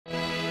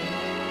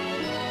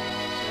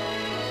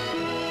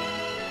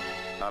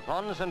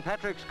Upon St.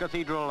 Patrick's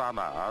Cathedral,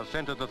 Armagh,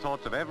 centred the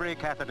thoughts of every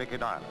Catholic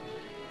in Ireland.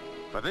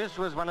 For this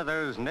was one of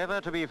those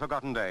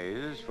never-to-be-forgotten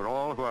days for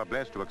all who are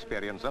blessed to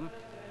experience them,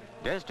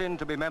 destined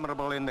to be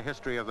memorable in the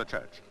history of the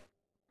Church.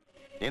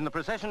 In the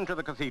procession to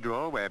the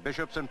Cathedral were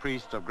bishops and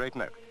priests of great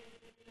note.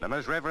 The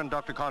Most Reverend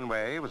Dr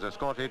Conway was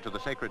escorted to the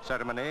sacred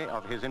ceremony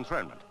of his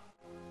enthronement.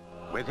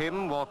 With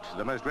him walked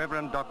the Most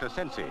Reverend Dr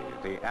Sensi,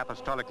 the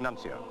Apostolic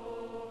Nuncio.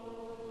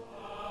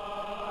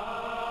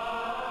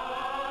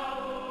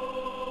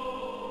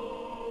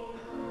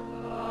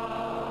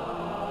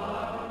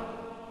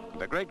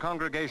 The great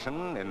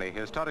congregation in the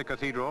historic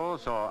cathedral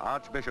saw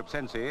Archbishop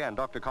Sensi and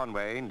Dr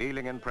Conway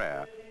kneeling in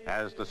prayer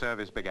as the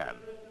service began.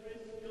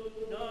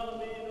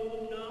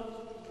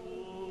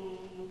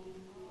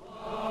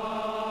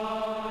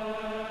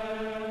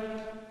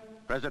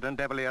 President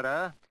de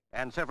Valera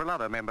and several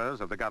other members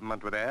of the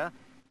government were there,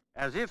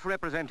 as if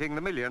representing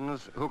the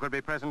millions who could be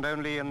present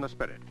only in the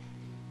spirit.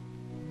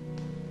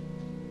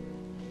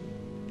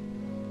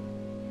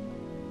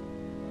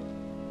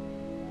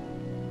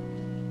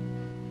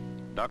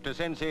 Dr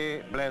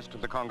Sensi blessed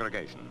the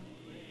congregation.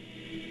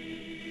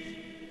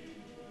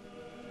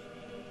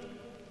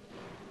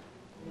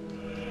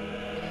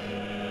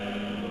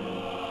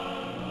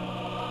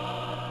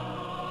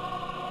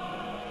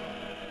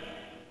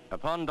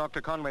 Upon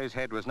Dr Conway's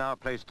head was now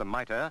placed the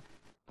mitre,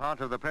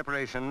 part of the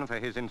preparation for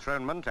his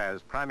enthronement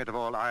as Primate of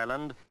all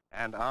Ireland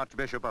and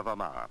Archbishop of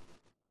Malta.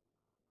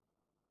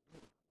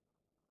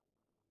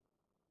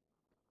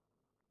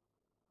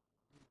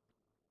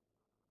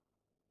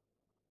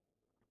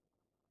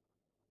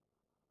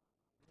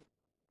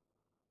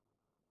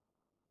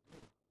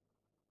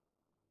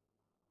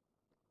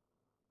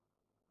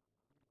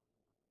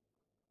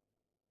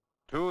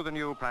 To the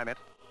new primate,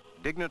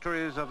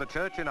 dignitaries of the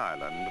Church in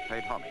Ireland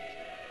paid homage.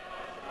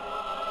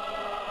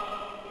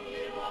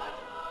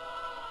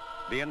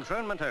 The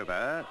enthronement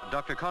over,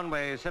 Dr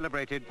Conway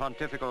celebrated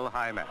pontifical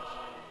high mass.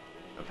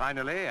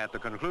 Finally, at the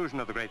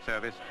conclusion of the great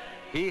service,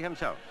 he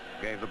himself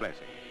gave the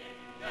blessing.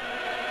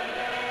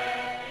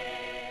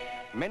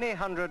 Many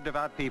hundred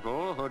devout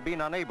people who had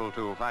been unable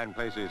to find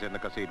places in the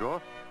cathedral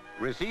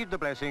received the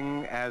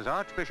blessing as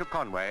Archbishop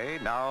Conway,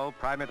 now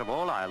Primate of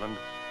all Ireland,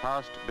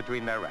 passed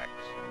between their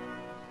ranks.